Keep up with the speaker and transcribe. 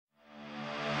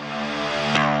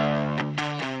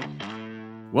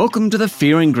Welcome to the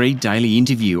Fear and Greed Daily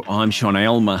Interview. I'm Sean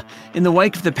Aylmer. In the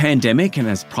wake of the pandemic and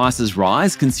as prices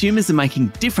rise, consumers are making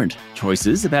different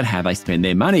choices about how they spend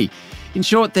their money. In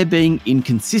short, they're being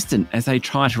inconsistent as they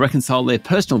try to reconcile their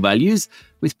personal values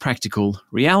with practical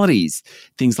realities,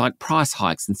 things like price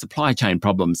hikes and supply chain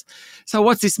problems. So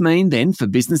what's this mean then for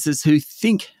businesses who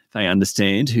think they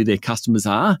understand who their customers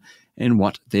are and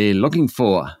what they're looking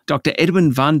for? Dr.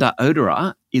 Edwin van der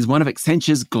Oudere is one of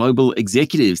Accenture's global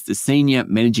executives, the Senior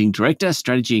Managing Director,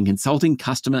 Strategy and Consulting,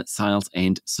 Customer Sales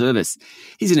and Service.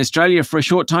 He's in Australia for a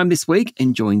short time this week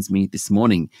and joins me this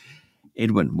morning.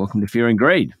 Edwin, welcome to Fear and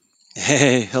Greed.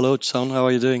 Hey, hello, Sean. How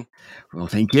are you doing? Well,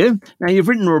 thank you. Now, you've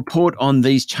written a report on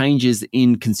these changes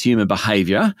in consumer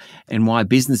behaviour and why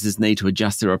businesses need to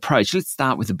adjust their approach. Let's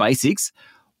start with the basics.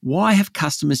 Why have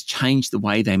customers changed the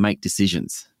way they make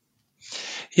decisions?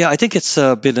 Yeah, I think it's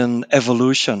been an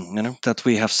evolution, that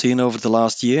we have seen over the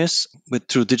last years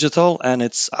through digital, and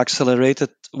it's accelerated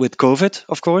with COVID,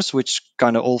 of course, which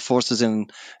kind of all forces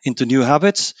into new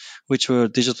habits, which were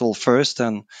digital first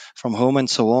and from home and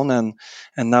so on,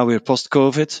 and now we're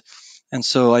post-COVID, and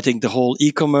so I think the whole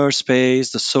e-commerce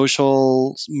space, the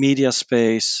social media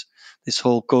space, this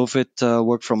whole COVID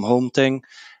work from home thing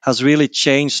has really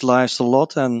changed lives a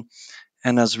lot, and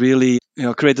has really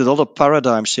created a lot of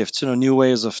paradigm shifts, new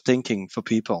ways of thinking for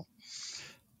people.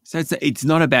 So it's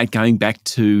not about going back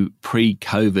to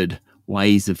pre-COVID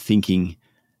ways of thinking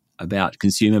about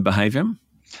consumer behaviour?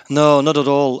 No, not at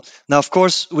all. Now, of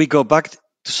course, we go back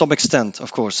to some extent,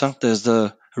 of course. There's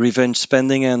the revenge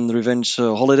spending and revenge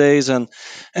holidays and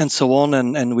so on.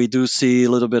 And we do see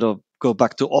a little bit of go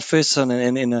back to office.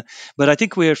 But I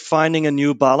think we're finding a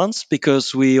new balance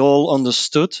because we all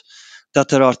understood that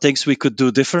there are things we could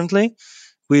do differently.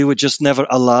 We were just never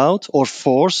allowed or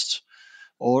forced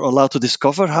or allowed to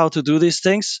discover how to do these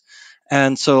things.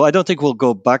 And so I don't think we'll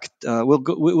go back.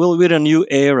 We're in a new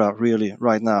era, really,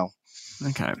 right now.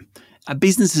 Okay. Are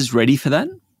businesses ready for that?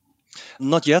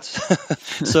 Not yet.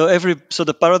 So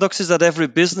the paradox is that every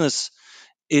business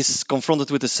is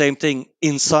confronted with the same thing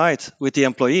inside with the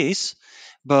employees,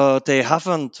 but they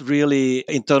haven't really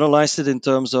internalized it in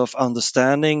terms of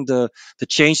understanding the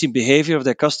changing behavior of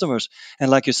their customers. And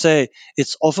like you say,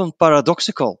 it's often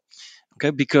paradoxical,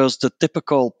 okay, because the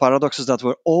typical paradoxes that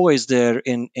were always there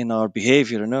in our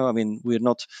behavior, I mean, we're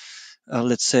not,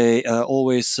 let's say,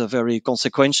 always very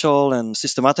consequential and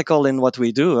systematical in what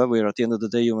we do. We're at the end of the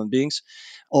day human beings.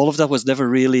 All of that was never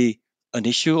really an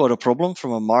issue or a problem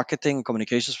from a marketing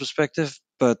communications perspective,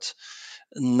 but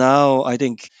now I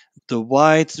think the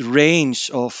wide range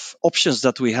of options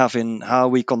that we have in how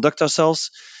we conduct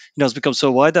ourselves, has become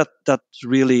so wide that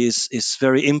really is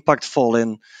very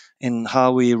impactful in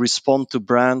how we respond to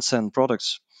brands and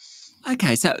products.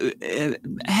 Okay, so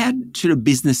how should a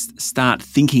business start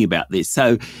thinking about this?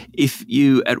 So if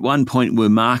you at one point were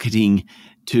marketing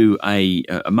to a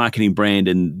marketing brand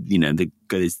and,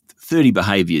 there's 30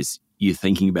 behaviours you're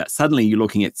thinking about, suddenly you're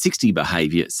looking at 60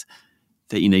 behaviours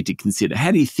that you need to consider.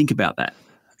 How do you think about that?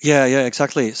 Yeah,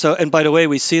 exactly. So, and by the way,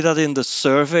 we see that in the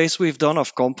surveys we've done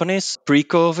of companies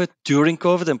pre-COVID, during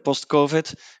COVID, and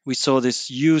post-COVID. We saw this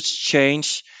huge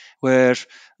change where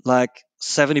like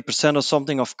 70% or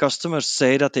something of customers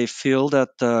say that they feel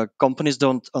that companies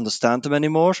don't understand them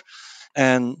anymore.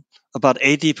 And about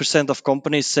 80% of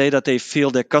companies say that they feel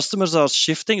their customers are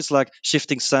shifting. It's like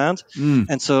shifting sand.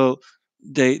 And so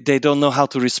they don't know how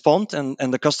to respond,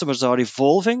 and the customers are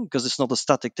evolving because it's not a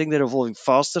static thing. They're evolving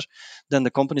faster than the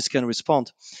companies can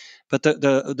respond. But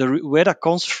the where that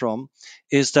comes from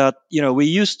is that we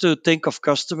used to think of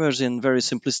customers in very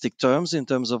simplistic terms, in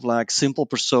terms of like simple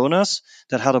personas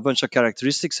that had a bunch of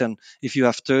characteristics, and if you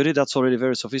have 30, that's already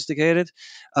very sophisticated.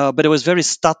 But it was very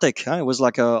static. It was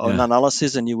like an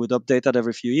analysis, and you would update that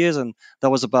every few years, and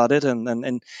that was about it.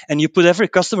 And you put every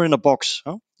customer in a box,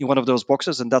 in one of those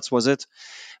boxes, and that was it.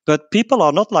 But people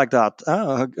are not like that.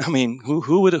 I mean,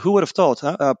 who would have thought?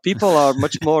 People are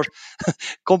much more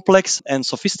complex and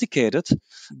sophisticated.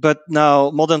 But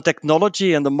now modern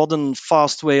technology and the modern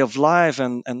fast way of life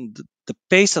and the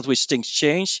pace at which things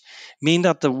change mean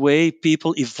that the way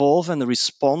people evolve and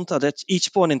respond at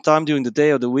each point in time during the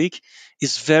day or the week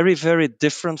is very, very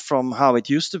different from how it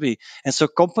used to be. And so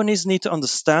companies need to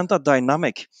understand that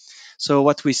dynamic. So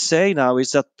what we say now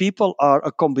is that people are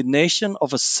a combination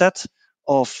of a set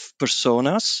of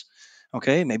personas,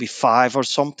 okay, maybe 5 or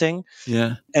something.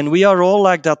 Yeah. And we are all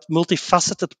like that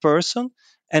multifaceted person.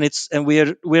 And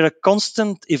we're a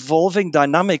constant evolving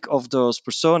dynamic of those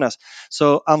personas.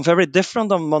 So I'm very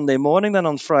different on Monday morning than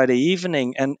on Friday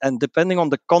evening, and depending on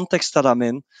the context that I'm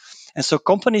in. And so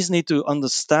companies need to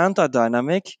understand that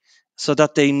dynamic so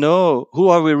that they know who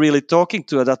are we really talking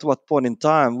to at what point in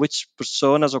time, which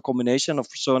personas or combination of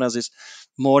personas is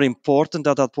more important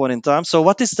at that point in time. So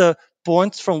what is the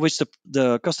point from which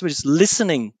the customer is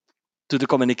listening to the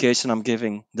communication I'm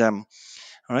giving them?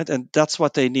 All right. And that's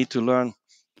what they need to learn.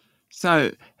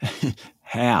 So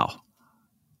how?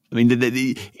 I mean,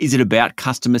 is it about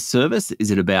customer service? Is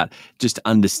it about just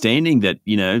understanding that,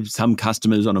 some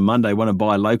customers on a Monday want to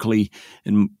buy locally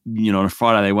and, on a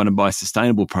Friday they want to buy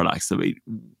sustainable products? I mean,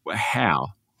 how?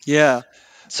 Yeah.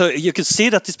 So you can see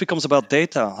that this becomes about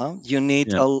data. Huh?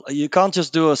 You can't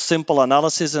just do a simple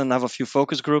analysis and have a few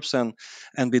focus groups and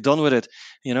be done with it,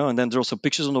 and then draw some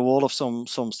pictures on the wall of some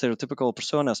stereotypical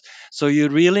personas. So you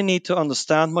really need to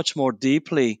understand much more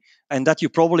deeply, and that you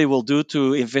probably will do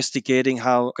to investigating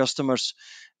how customers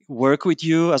work with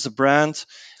you as a brand,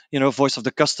 voice of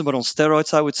the customer on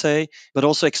steroids, I would say, but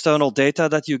also external data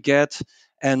that you get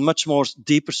and much more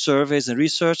deeper surveys and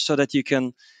research so that you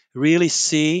can really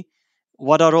see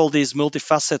what are all these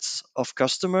multifacets of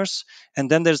customers.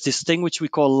 And then there's this thing which we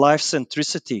call life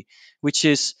centricity, which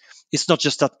is it's not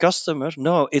just that customer.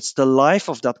 No, it's the life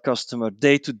of that customer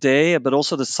day to day, but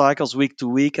also the cycles week to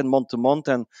week and month to month.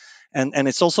 And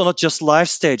it's also not just life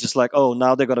stages like, oh,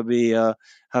 now they're going to be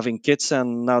having kids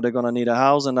and now they're going to need a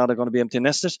house and now they're going to be empty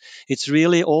nesters. It's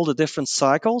really all the different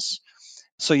cycles.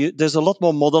 So there's a lot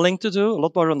more modeling to do, a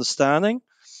lot more understanding.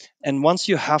 And once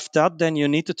you have that, then you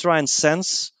need to try and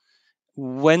sense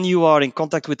when you are in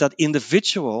contact with that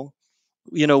individual,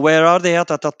 where are they at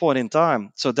that point in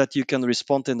time so that you can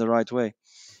respond in the right way.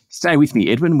 Stay with me,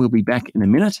 Edwin. We'll be back in a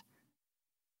minute.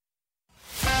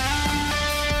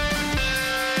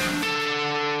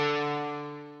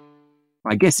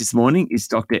 My guest this morning is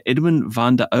Dr. Edwin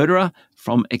van der Oudere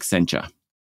from Accenture.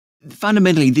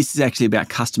 Fundamentally, this is actually about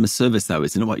customer service, though,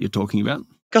 isn't it, what you're talking about?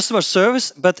 Customer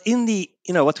service, but in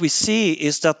what we see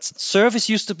is that service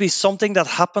used to be something that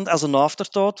happened as an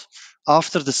afterthought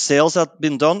after the sales had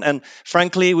been done. And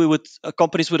frankly,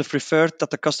 companies would have preferred that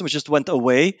the customer just went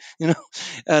away,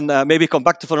 and maybe come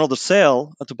back for another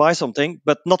sale to buy something,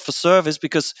 but not for service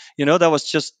because, that was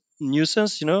just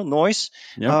nuisance, noise,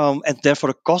 and therefore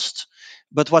a cost.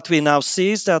 But what we now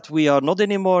see is that we are not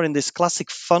anymore in this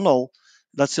classic funnel.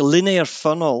 That's a linear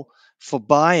funnel for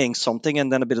buying something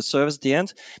and then a bit of service at the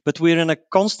end. But we're in a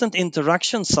constant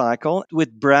interaction cycle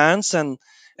with brands, and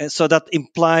so that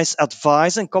implies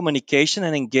advice and communication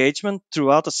and engagement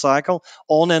throughout the cycle,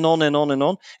 on and on and on and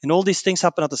on. And all these things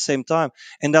happen at the same time.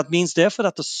 And that means, therefore,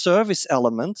 that the service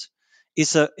element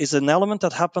is an element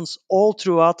that happens all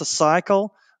throughout the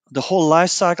cycle, the whole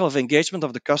life cycle of engagement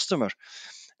of the customer.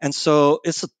 And so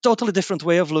it's a totally different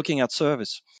way of looking at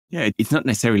service. Yeah, it's not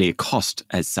necessarily a cost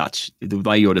as such. The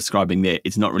way you're describing there,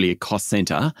 it's not really a cost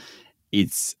center.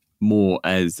 It's more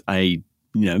as a,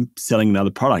 selling another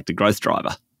product, a growth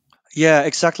driver. Yeah,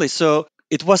 exactly. So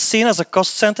it was seen as a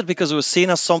cost center because it was seen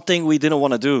as something we didn't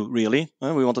want to do, really.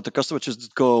 We wanted the customer to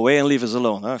just go away and leave us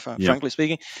alone, frankly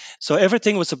speaking. So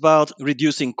everything was about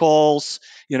reducing calls,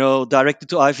 directed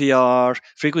to IVR,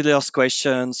 frequently asked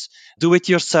questions, do it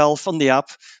yourself on the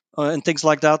app, and things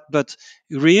like that. But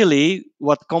really,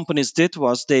 what companies did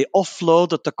was they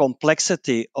offloaded the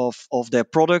complexity of their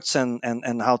products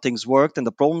and how things worked and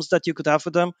the problems that you could have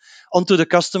with them onto the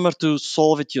customer to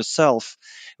solve it yourself.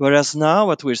 Whereas now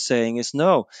what we're saying is,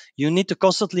 no, you need to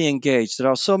constantly engage. There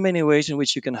are so many ways in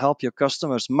which you can help your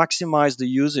customers maximize the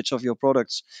usage of your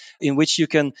products, in which you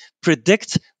can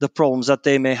predict the problems that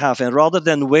they may have. And rather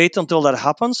than wait until that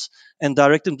happens and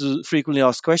direct them to frequently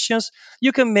asked questions,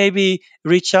 you can maybe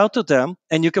reach out to them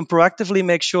and you can proactively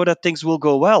make sure that things will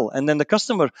go well. And then the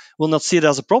customer will not see it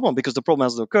as a problem because the problem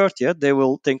hasn't occurred yet. They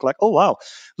will think like, oh, wow,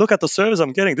 look at the service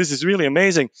I'm getting. This is really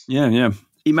amazing. Yeah.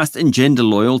 It must engender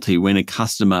loyalty when a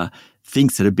customer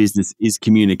thinks that a business is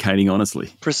communicating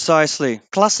honestly. Precisely.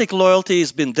 Classic loyalty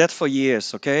has been dead for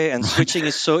years, okay? And switching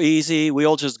is so easy. We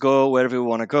all just go wherever we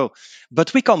want to go.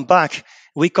 But we come back.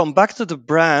 We come back to the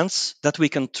brands that we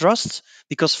can trust,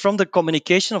 because from the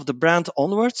communication of the brand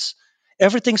onwards,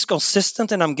 everything's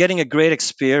consistent and I'm getting a great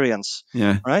experience.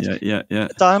 Yeah. Right? Yeah.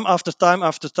 Time after time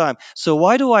after time. So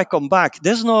why do I come back?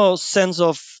 There's no sense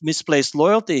of misplaced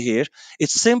loyalty here.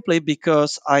 It's simply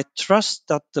because I trust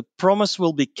that the promise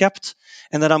will be kept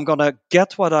and that I'm going to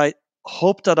get what I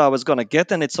hoped that I was going to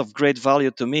get, and it's of great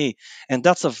value to me. And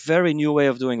that's a very new way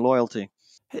of doing loyalty.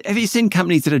 Have you seen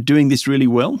companies that are doing this really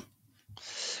well?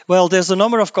 Well, there's a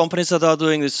number of companies that are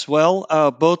doing this well,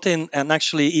 both in and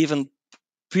actually even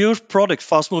pure product,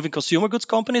 fast-moving consumer goods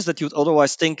companies that you'd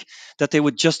otherwise think that they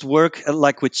would just work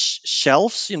like with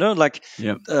shelves, like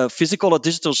Yeah. physical or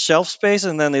digital shelf space,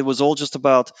 and then it was all just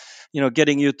about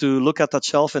getting you to look at that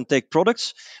shelf and take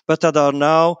products, but that are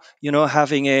now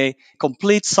having a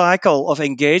complete cycle of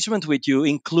engagement with you,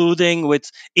 including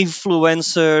with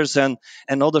influencers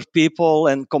and other people,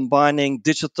 and combining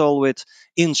digital with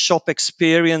in-shop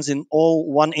experience in all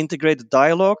one integrated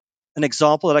dialogue. An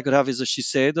example that I could have is a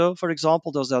Shiseido, for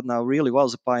example, does that now really well,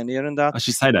 is a pioneer in that. I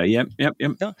should say that. Yep, yep,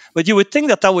 yep. Yeah. But you would think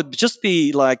that that would just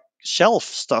be like shelf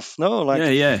stuff, no?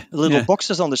 Like Yeah, little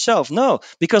boxes on the shelf. No,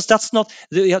 because that's not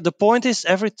the point. Is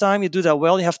every time you do that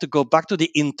well, you have to go back to the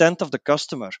intent of the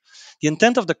customer. The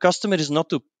intent of the customer is not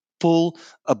to pull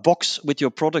a box with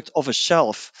your product off a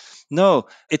shelf. No,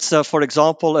 it's for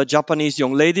example a Japanese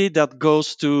young lady that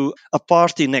goes to a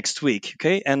party next week,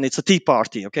 okay, and it's a tea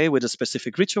party, okay, with a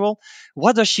specific ritual.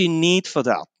 What does she need for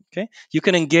that? Okay, you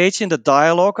can engage in the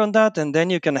dialogue on that, and then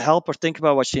you can help her think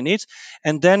about what she needs.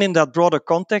 And then in that broader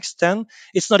context, then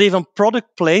it's not even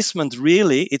product placement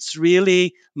really, it's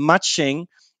really matching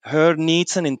her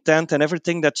needs and intent and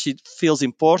everything that she feels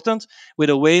important with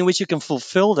a way in which you can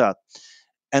fulfill that.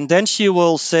 And then she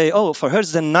will say, oh, for her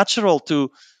it's then natural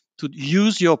to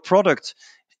use your product.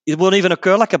 It won't even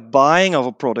occur like a buying of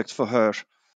a product for her.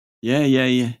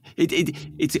 Yeah.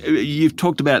 It's you've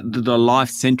talked about the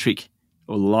life-centric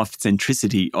or life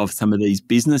centricity of some of these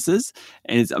businesses.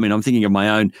 And I'm thinking of my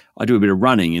own. I do a bit of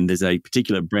running, and there's a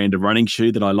particular brand of running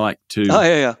shoe that I like to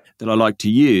that I like to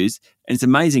use. And it's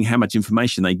amazing how much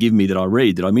information they give me that I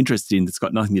read that I'm interested in that's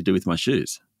got nothing to do with my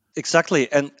shoes.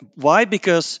 Exactly. And why?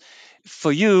 Because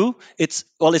for you, it's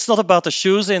not about the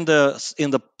shoes in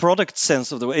the product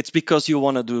sense of the way. It's because you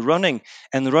want to do running,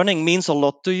 and running means a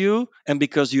lot to you, and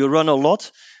because you run a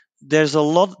lot, there's a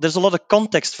lot of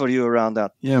context for you around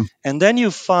that. Yeah. And then you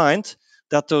find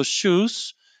that those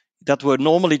shoes that were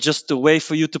normally just a way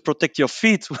for you to protect your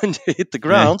feet when you hit the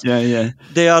ground,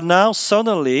 they are now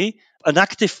suddenly an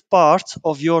active part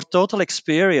of your total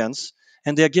experience,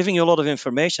 and they're giving you a lot of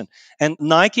information. And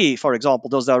Nike, for example,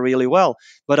 does that really well.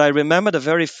 But I remember the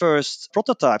very first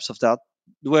prototypes of that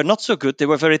were not so good. They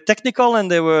were very technical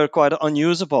and they were quite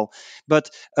unusable.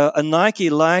 But a Nike,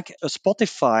 like a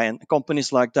Spotify and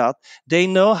companies like that, they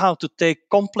know how to take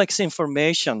complex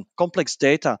information, complex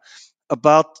data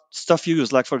about stuff you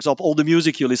use, like, for example, all the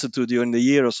music you listen to during the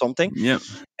year or something,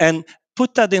 and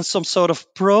put that in some sort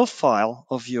of profile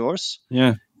of yours,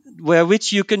 where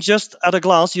which you can just at a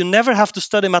glance, you never have to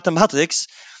study mathematics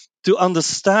to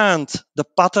understand the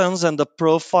patterns and the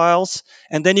profiles,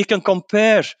 and then you can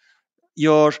compare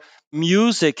your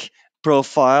music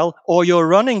profile or your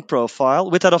running profile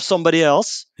with that of somebody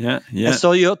else. And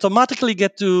so you automatically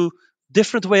get to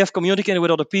different way of communicating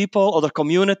with other people, other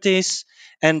communities,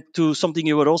 and to something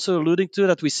you were also alluding to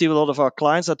that we see with a lot of our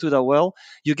clients that do that well.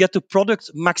 You get to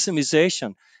product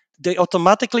maximization. They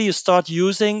automatically you start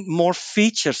using more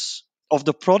features of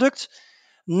the product,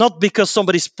 not because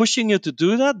somebody's pushing you to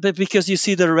do that, but because you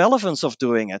see the relevance of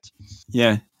doing it.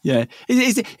 Yeah.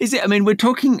 Is it, we're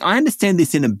talking, I understand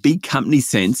this in a big company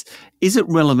sense. Is it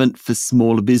relevant for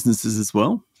smaller businesses as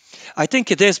well? I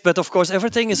think it is, but of course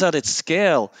everything is at its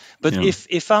scale. But if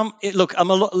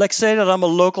let's say that I'm a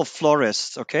local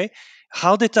florist, okay?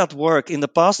 How did that work? In the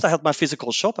past, I had my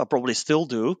physical shop. I probably still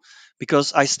do,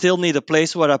 because I still need a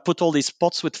place where I put all these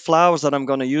pots with flowers that I'm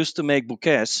going to use to make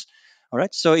bouquets. All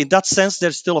right. So in that sense,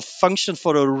 there's still a function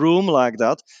for a room like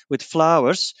that with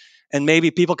flowers, and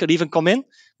maybe people could even come in.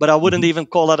 But I wouldn't even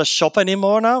call that a shop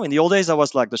anymore now. In the old days, I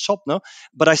was like the shop, no?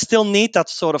 But I still need that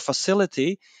sort of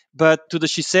facility. But to the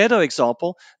Shiseido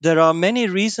example, there are many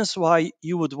reasons why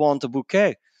you would want a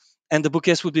bouquet, and the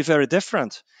bouquets would be very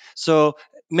different. So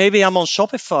maybe I'm on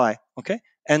Shopify, okay?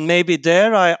 And maybe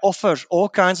there I offer all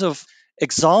kinds of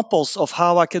examples of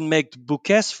how I can make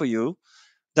bouquets for you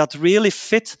that really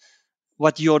fit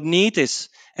what your need is.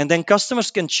 And then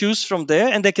customers can choose from there,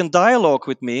 and they can dialogue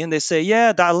with me, and they say,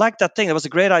 yeah, I like that thing. That was a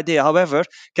great idea. However,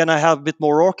 can I have a bit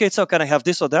more orchids, or can I have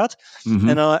this or that?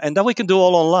 And then we can do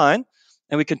all online,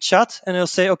 and we can chat, and they'll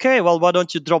say, okay, well, why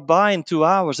don't you drop by in 2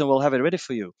 hours and we'll have it ready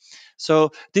for you.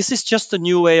 So this is just a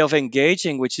new way of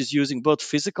engaging, which is using both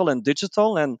physical and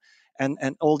digital and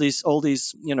all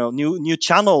these new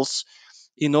channels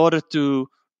in order to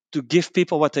give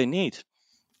people what they need.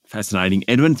 Fascinating.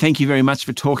 Edwin, thank you very much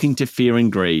for talking to Fear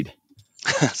and Greed.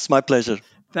 It's my pleasure.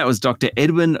 That was Dr.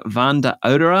 Edwin van der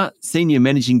Oderer, Senior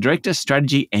Managing Director,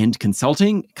 Strategy and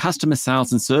Consulting, Customer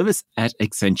Sales and Service at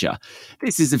Accenture.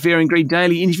 This is a Fear and Greed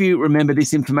Daily interview. Remember,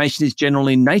 this information is general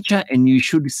in nature and you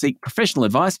should seek professional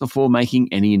advice before making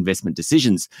any investment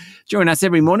decisions. Join us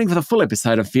every morning for the full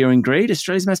episode of Fear and Greed,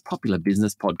 Australia's most popular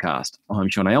business podcast. I'm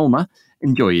Sean Aylmer.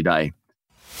 Enjoy your day.